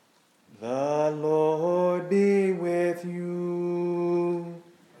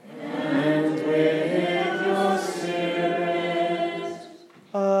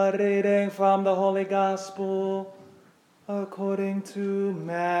from the Holy Gospel according to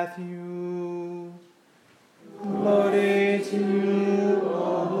Matthew. Glory to you,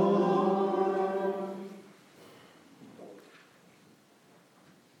 O Lord.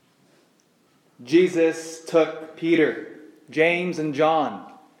 Jesus took Peter, James, and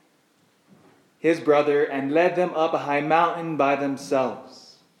John, his brother, and led them up a high mountain by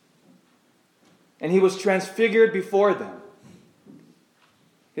themselves. And he was transfigured before them.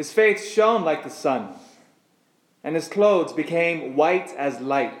 His face shone like the sun, and his clothes became white as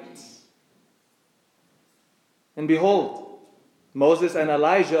light. And behold, Moses and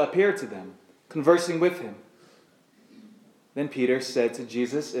Elijah appeared to them, conversing with him. Then Peter said to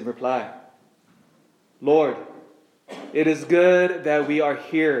Jesus in reply, Lord, it is good that we are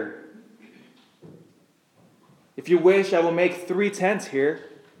here. If you wish, I will make 3 tents here,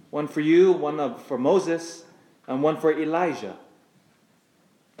 one for you, one for Moses, and one for Elijah.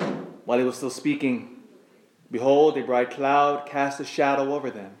 While he was still speaking, behold, a bright cloud cast a shadow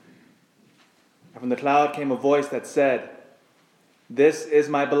over them. And from the cloud came a voice that said, This is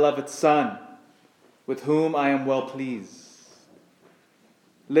my beloved Son, with whom I am well pleased.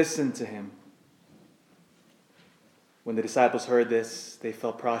 Listen to him. When the disciples heard this, they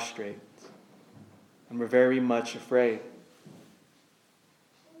fell prostrate and were very much afraid.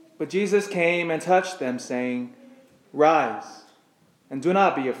 But Jesus came and touched them, saying, Rise, and do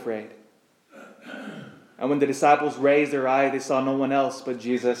not be afraid. And when the disciples raised their eyes, they saw no one else but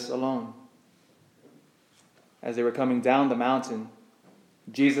Jesus alone. As they were coming down the mountain,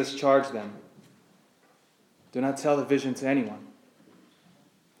 Jesus charged them, Do not tell the vision to anyone,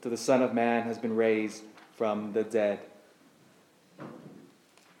 till the Son of Man has been raised from the dead.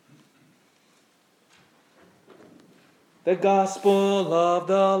 The Gospel of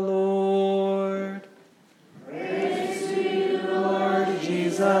the Lord. Praise to you, Lord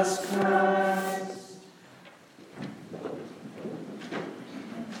Jesus Christ.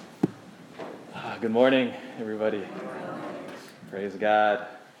 Good morning, everybody. Praise God.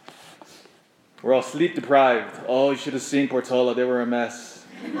 We're all sleep deprived. Oh, you should have seen Portola. They were a mess.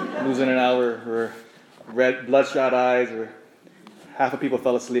 Losing an hour. We're red, bloodshot eyes. Half the people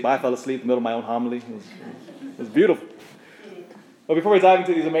fell asleep. I fell asleep in the middle of my own homily. It was beautiful. But before we dive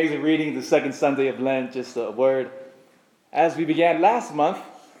into these amazing readings, the second Sunday of Lent, just a word. As we began last month,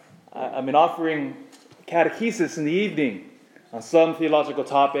 I've been offering catechesis in the evening on some theological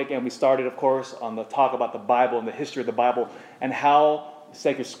topic, and we started, of course, on the talk about the Bible and the history of the Bible and how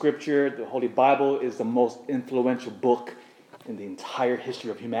sacred scripture, the Holy Bible, is the most influential book in the entire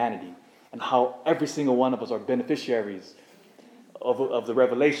history of humanity, and how every single one of us are beneficiaries of the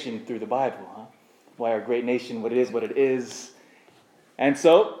revelation through the Bible. Why our great nation, what it is. And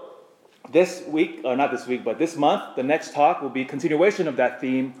so, this week, or not this week, but this month, the next talk will be a continuation of that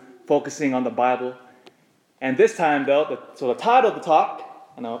theme, focusing on the Bible. And this time, though, the title of the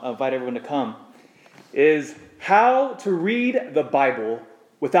talk, and I'll invite everyone to come, is How to Read the Bible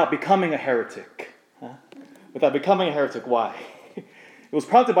Without Becoming a Heretic. Without becoming a heretic, why? It was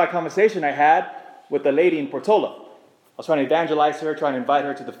prompted by a conversation I had with a lady in Portola. I was trying to evangelize her, trying to invite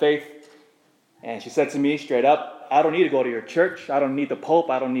her to the faith. And she said to me straight up, I don't need to go to your church. I don't need the Pope.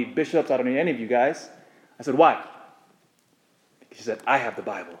 I don't need bishops. I don't need any of you guys. I said, why? She said, I have the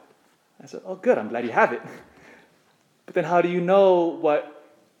Bible. I said, oh, good. I'm glad you have it. But then how do you know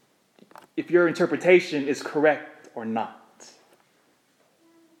if your interpretation is correct or not?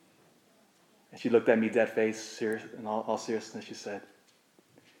 And she looked at me dead face, serious, in all seriousness. She said,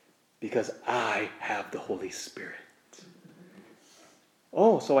 because I have the Holy Spirit.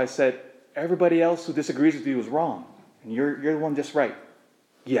 Oh, so I said, everybody else who disagrees with you is wrong, and you're the one just right.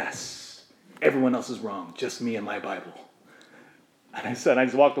 Yes, everyone else is wrong, just me and my Bible. And I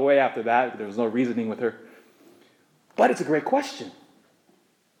just walked away after that. There was no reasoning with her. But it's a great question.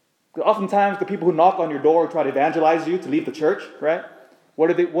 Oftentimes, the people who knock on your door try to evangelize you to leave the church, right? What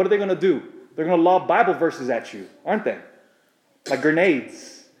are they going to do? They're going to lob Bible verses at you, aren't they? Like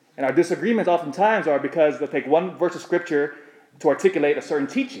grenades. And our disagreements oftentimes are because they'll take one verse of scripture to articulate a certain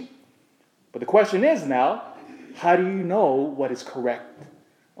teaching. But the question is now, how do you know what is correct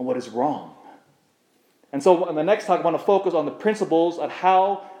and what is wrong? And so in the next talk, I want to focus on the principles of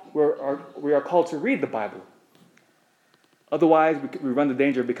how we are called to read the Bible. Otherwise, we run the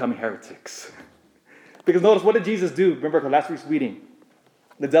danger of becoming heretics. Because notice, what did Jesus do? Remember last week's reading.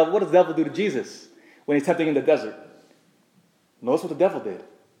 What does the devil do to Jesus when he's tempting in the desert? Notice what the devil did.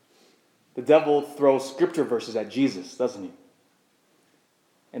 The devil throws scripture verses at Jesus, doesn't he?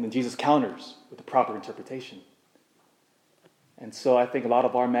 And then Jesus counters with the proper interpretation. And so I think a lot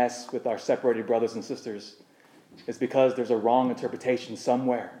of our mess with our separated brothers and sisters is because there's a wrong interpretation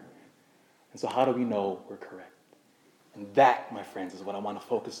somewhere. And so how do we know we're correct? And that, my friends, is what I want to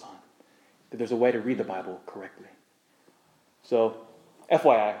focus on. That there's a way to read the Bible correctly. So,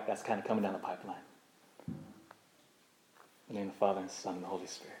 FYI, that's kind of coming down the pipeline. In the name of the Father, and the Son, and the Holy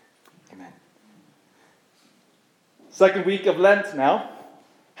Spirit. Amen. Second week of Lent now.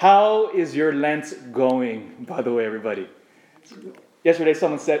 How is your Lent going, by the way, everybody? Yesterday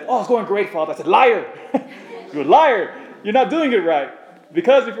someone said, "Oh, it's going great, Father." I said, "Liar! You're a liar! You're not doing it right."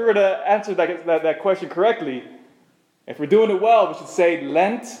 Because if we were to answer that question correctly, if we're doing it well, we should say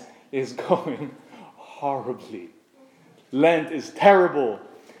Lent is going horribly. Lent is terrible.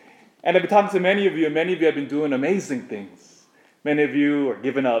 And I've been talking to many of you, and many of you have been doing amazing things. Many of you are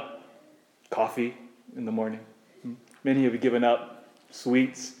giving up coffee in the morning. Many of you giving up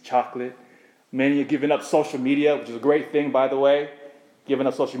sweets, chocolate. Many have given up social media, which is a great thing, by the way. Giving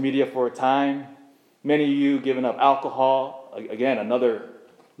up social media for a time. Many of you giving up alcohol. Again, another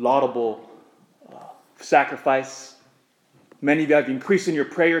laudable sacrifice. Many of you have increased in your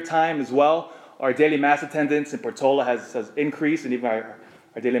prayer time as well. Our daily Mass attendance in Portola has increased, and even our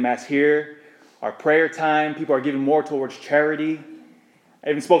daily Mass here. Our prayer time, people are giving more towards charity. I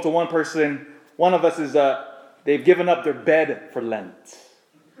even spoke to one person. One of us is, they've given up their bed for Lent.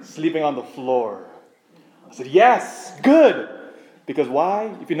 Sleeping on the floor. I said, yes, good. Because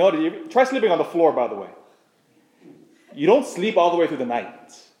why? If you notice, try sleeping on the floor, by the way. You don't sleep all the way through the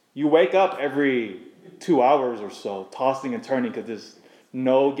night. You wake up every 2 hours or so, tossing and turning because there's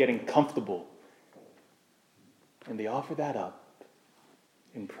no getting comfortable. And they offer that up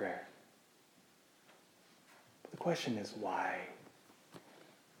in prayer. But the question is, why?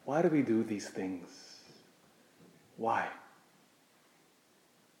 Why do we do these things? Why?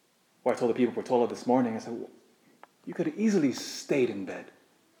 Well, I told the people of Portola this morning, I said, well, you could have easily stayed in bed.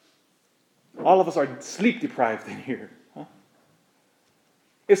 All of us are sleep deprived in here. Huh?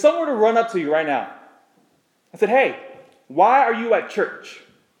 If someone were to run up to you right now and said, hey, why are you at church?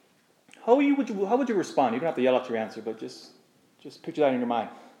 How would you respond? You don't have to yell out your answer, but just picture that in your mind.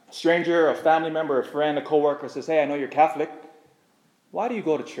 A stranger, a family member, a friend, a coworker says, hey, I know you're Catholic. Why do you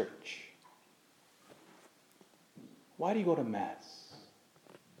go to church? Why do you go to Mass?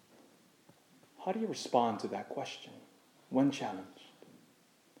 How do you respond to that question when challenged?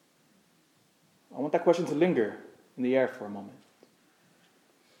 I want that question to linger in the air for a moment.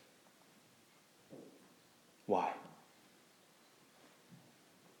 Why?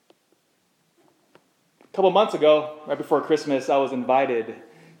 A couple months ago, right before Christmas, I was invited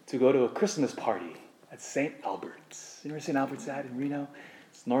to go to a Christmas party at St. Albert's. You know where St. Albert's at in Reno?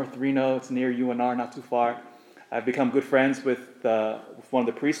 It's North Reno. It's near UNR, not too far. I've become good friends with one of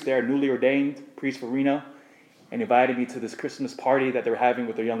the priests there, newly ordained priest for Reno, and invited me to this Christmas party that they were having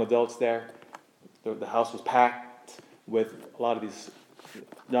with their young adults there. The house was packed with a lot of these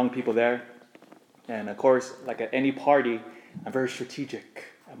young people there. And of course, like at any party, I'm very strategic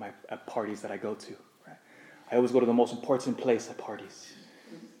at parties that I go to. Right? I always go to the most important place at parties.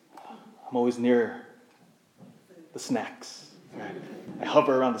 I'm always near the snacks. Right? I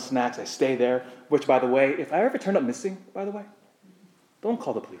hover around the snacks. I stay there. Which, by the way, if I ever turn up missing, by the way, don't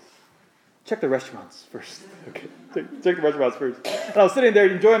call the police. Check the restaurants first. Okay, check the restaurants first. And I was sitting there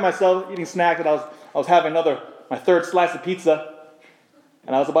enjoying myself, eating snacks, and I was having my third slice of pizza,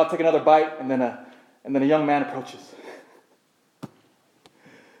 and I was about to take another bite, and then a young man approaches.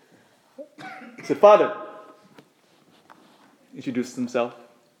 He said, "Father," introduced himself,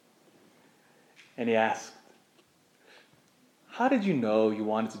 and he asked, "How did you know you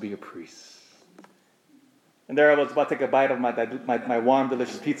wanted to be a priest?" And there I was about to take a bite of my warm,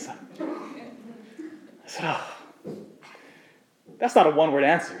 delicious pizza. I said, "Oh, that's not a one-word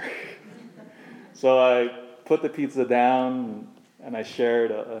answer." So I put the pizza down and I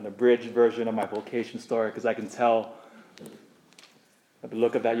shared an abridged version of my vocation story because I can tell by the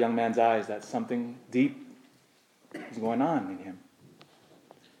look of that young man's eyes that something deep is going on in him.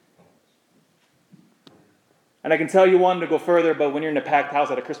 And I can tell you wanted to go further, but when you're in a packed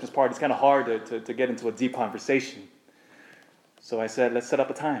house at a Christmas party, it's kind of hard to get into a deep conversation. So I said, let's set up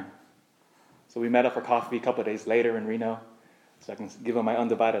a time. So we met up for coffee a couple of days later in Reno, so I can give him my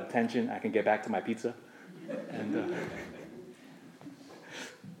undivided attention. I can get back to my pizza.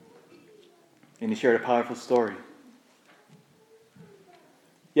 And he shared a powerful story.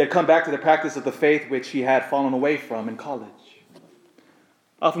 He had come back to the practice of the faith which he had fallen away from in college.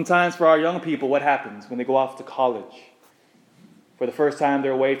 Oftentimes for our young people, what happens when they go off to college? For the first time,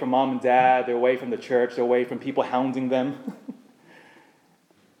 they're away from mom and dad, they're away from the church, they're away from people hounding them.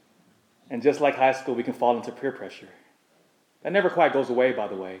 And just like high school, we can fall into peer pressure. That never quite goes away, by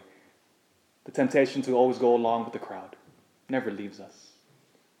the way. The temptation to always go along with the crowd never leaves us.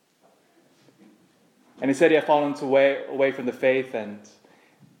 And he said he had fallen away from the faith and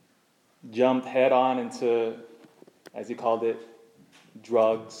jumped head on into, as he called it,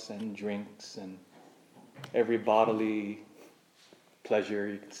 drugs and drinks and every bodily pleasure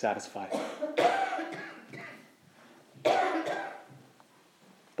you could satisfy.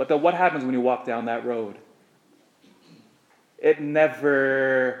 But then what happens when you walk down that road? It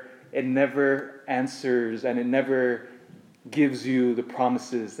never answers, and it never gives you the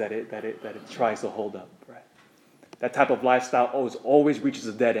promises that it tries to hold up, right? That type of lifestyle always reaches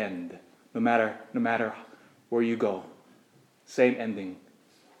a dead end, no matter where you go. Same ending.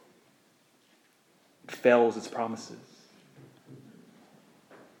 It fails its promises.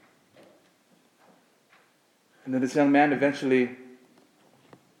 And then this young man eventually,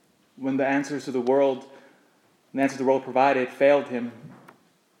 when the answers the world provided failed him,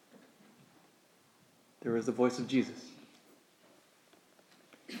 there was the voice of Jesus.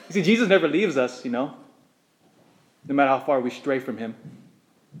 You see, Jesus never leaves us, no matter how far we stray from him.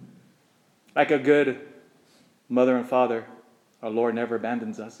 Like a good mother and father, our Lord never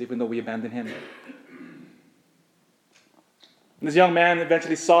abandons us, even though we abandon him. And this young man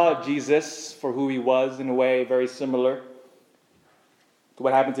eventually saw Jesus for who he was, in a way very similar to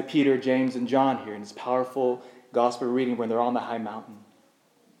what happened to Peter, James, and John here in this powerful gospel reading when they're on the high mountain.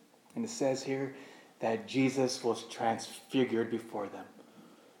 And it says here that Jesus was transfigured before them.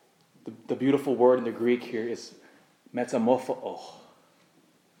 The beautiful word in the Greek here is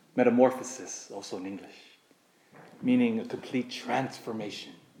metamorphosis, also in English, meaning a complete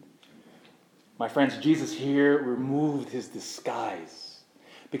transformation. My friends, Jesus here removed his disguise.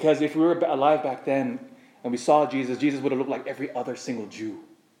 Because if we were alive back then and we saw Jesus, Jesus would have looked like every other single Jew.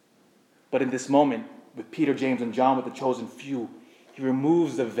 But in this moment, with Peter, James, and John, with the chosen few, he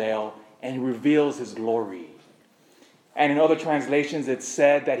removes the veil and he reveals his glory. And in other translations, it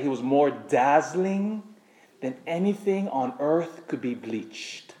said that he was more dazzling than anything on earth could be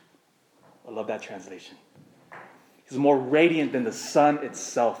bleached. I love that translation. He's more radiant than the sun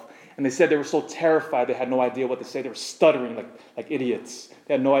itself. And they said they were so terrified they had no idea what to say. They were stuttering like idiots.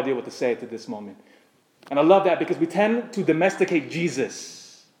 They had no idea what to say at this moment. And I love that because we tend to domesticate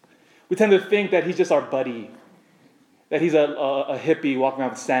Jesus. We tend to think that he's just our buddy, that he's a hippie walking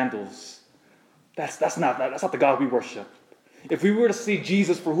around with sandals. That's not the God we worship. If we were to see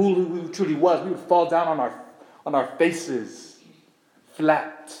Jesus for who he truly was, we would fall down on our faces,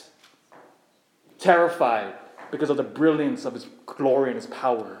 flat, terrified because of the brilliance of his glory and his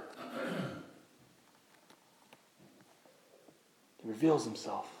power. He reveals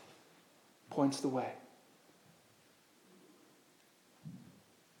himself, points the way.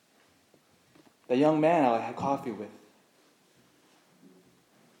 The young man I had coffee with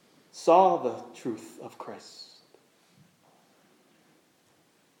saw the truth of Christ.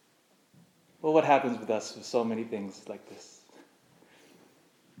 Well, what happens with us with so many things like this?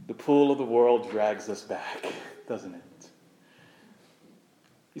 The pull of the world drags us back, doesn't it?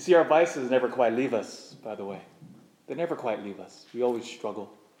 You see, our vices never quite leave us, by the way. They never quite leave us. We always struggle.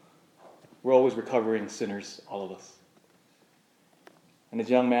 We're always recovering sinners, all of us. And this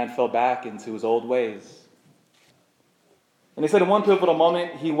young man fell back into his old ways. And they said in one pivotal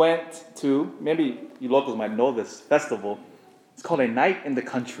moment, he went to, maybe you locals might know this festival. It's called A Night in the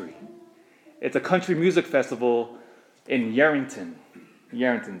Country. It's a country music festival in Yerington.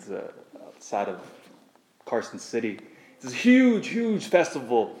 Yerington's outside of Carson City. It's a huge, huge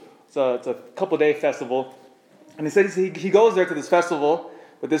festival. It's a couple-day festival. And he said he goes there to this festival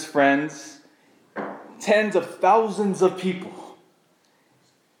with his friends, tens of thousands of people.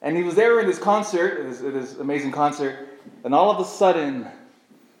 And he was there in this concert, this amazing concert, and all of a sudden,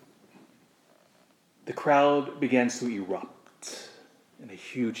 the crowd begins to erupt in a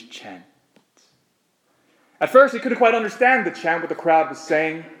huge chant. At first, he couldn't quite understand the chant, what the crowd was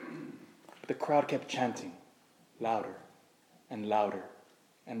saying, but the crowd kept chanting louder and louder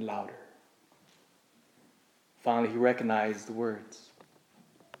and louder. Finally, he recognized the words.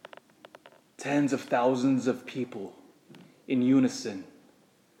 Tens of thousands of people in unison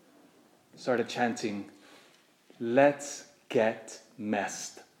started chanting, "Let's get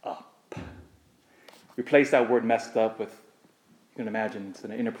messed up." Replace that word messed up with, you can imagine, it's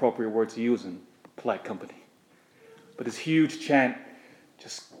an inappropriate word to use in polite company. But this huge chant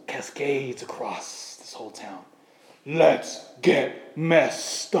just cascades across this whole town. Let's get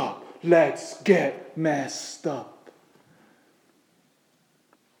messed up. Let's get messed up.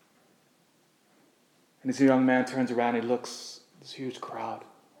 And this young man turns around, he looks at this huge crowd.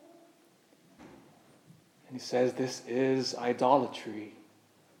 And he says, this is idolatry.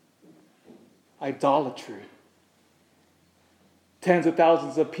 Idolatry. Tens of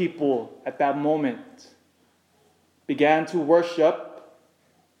thousands of people at that moment began to worship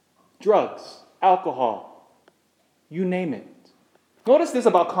drugs, alcohol, you name it. Notice this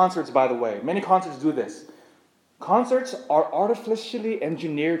about concerts, by the way. Many concerts do this. Concerts are artificially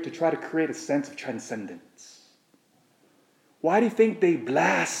engineered to try to create a sense of transcendence. Why do you think they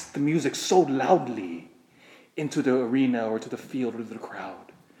blast the music so loudly into the arena or to the field or to the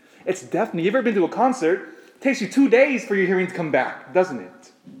crowd? It's deafening. You've ever been to a concert? It takes you 2 days for your hearing to come back, doesn't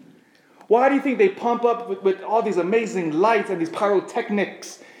it? Why do you think they pump up with all these amazing lights and these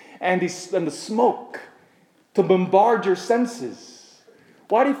pyrotechnics and the smoke to bombard your senses?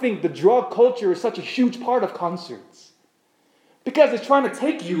 Why do you think the drug culture is such a huge part of concerts? Because it's trying to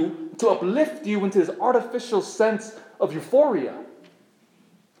take you to uplift you into this artificial sense of euphoria.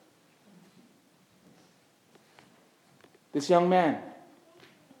 This young man,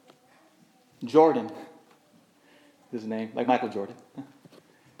 Jordan, his name, like Michael Jordan,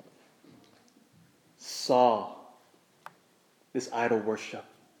 saw this idol worship.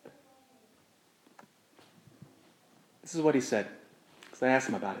 This is what he said, because I asked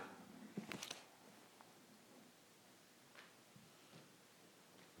him about it.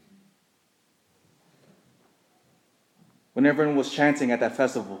 When everyone was chanting at that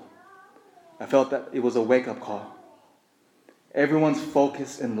festival, I felt that it was a wake-up call. Everyone's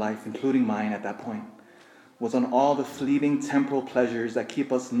focus in life, including mine at that point, was on all the fleeting temporal pleasures that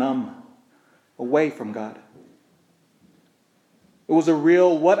keep us numb, away from God. It was a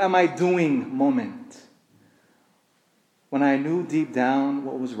real "what am I doing" moment when I knew deep down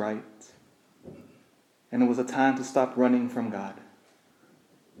what was right, and it was a time to stop running from God.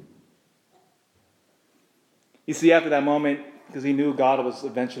 You see, after that moment, because he knew God was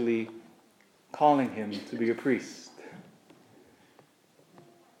eventually calling him to be a priest,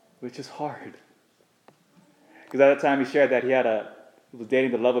 which is hard. Because at the time he shared that he was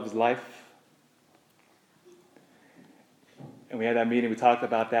dating the love of his life. And we had that meeting, we talked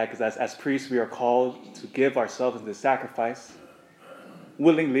about that, because as priests we are called to give ourselves into sacrifice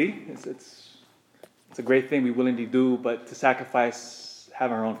willingly. It's a great thing we willingly do, but to sacrifice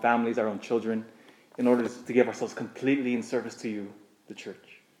having our own families, our own children, in order to give ourselves completely in service to you, the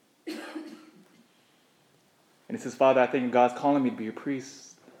church. And he says, "Father, I think God's calling me to be a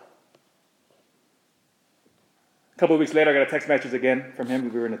priest." A couple of weeks later, I got a text message again from him.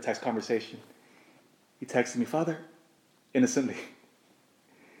 We were in a text conversation. He texted me, "Father," innocently.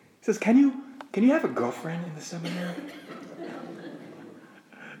 He says, Can you have a girlfriend in the seminary?"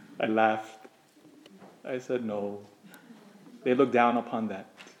 I laughed. I said, "No. They look down upon that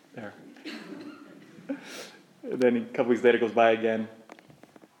there." And then a couple weeks later goes by again.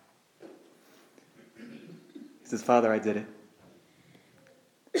 He says, "Father, I did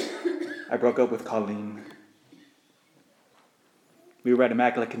it. I broke up with Colleen. We were at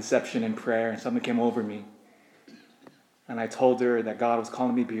Immaculate Conception in prayer, and something came over me. And I told her that God was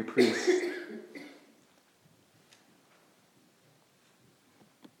calling me to be a priest.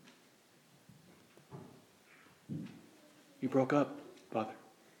 You broke up, Father."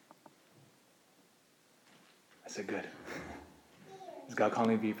 I said, "Good. Is God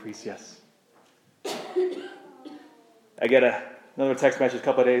calling me to be a priest?" "Yes." I get another text message a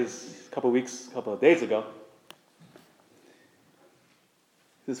couple of days ago.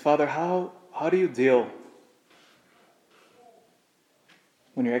 He says, "Father, how do you deal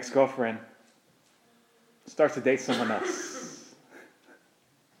when your ex-girlfriend starts to date someone else?"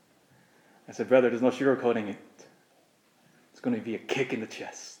 I said, "Brother, there's no sugarcoating it. It's going to be a kick in the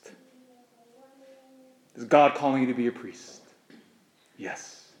chest. Is God calling you to be a priest?"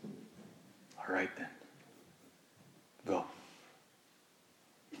 "Yes." "All right then. Go.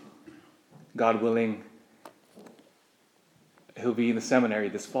 God willing, he'll be in the seminary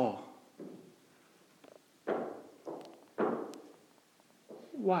this fall."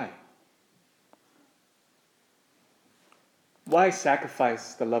 Why? Why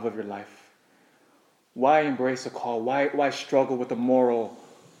sacrifice the love of your life? Why embrace a call? Why struggle with the moral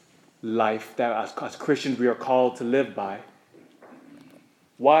life that as Christians we are called to live by?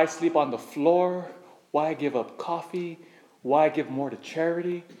 Why sleep on the floor? Why give up coffee? Why give more to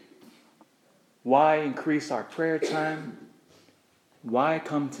charity? Why increase our prayer time? Why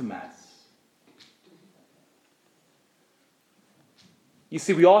come to Mass? You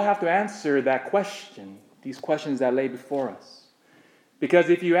see, we all have to answer that question, these questions that lay before us. Because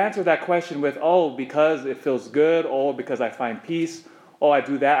if you answer that question with, "Oh, because it feels good," "Oh, because I find peace," "Oh, I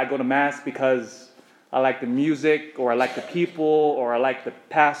do that, I go to Mass because I like the music," or "I like the people," or "I like the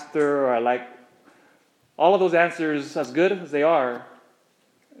pastor," or "I like..." All of those answers, as good as they are,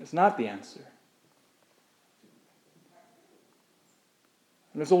 it's not the answer.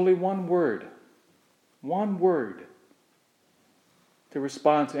 And there's only one word to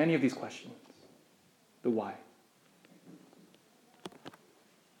respond to any of these questions. The why.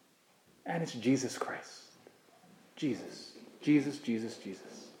 And it's Jesus Christ. Jesus. Jesus, Jesus,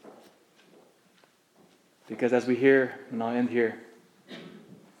 Jesus. Because as we hear, and I'll end here,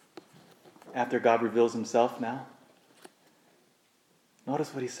 after God reveals himself now,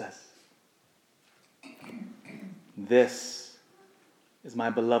 notice what he says. This is my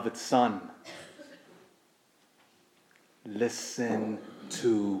beloved Son. Listen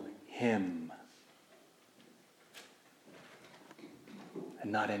to him.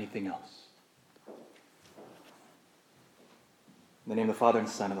 And not anything else. In the name of the Father, and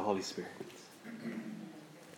the Son, and the Holy Spirit.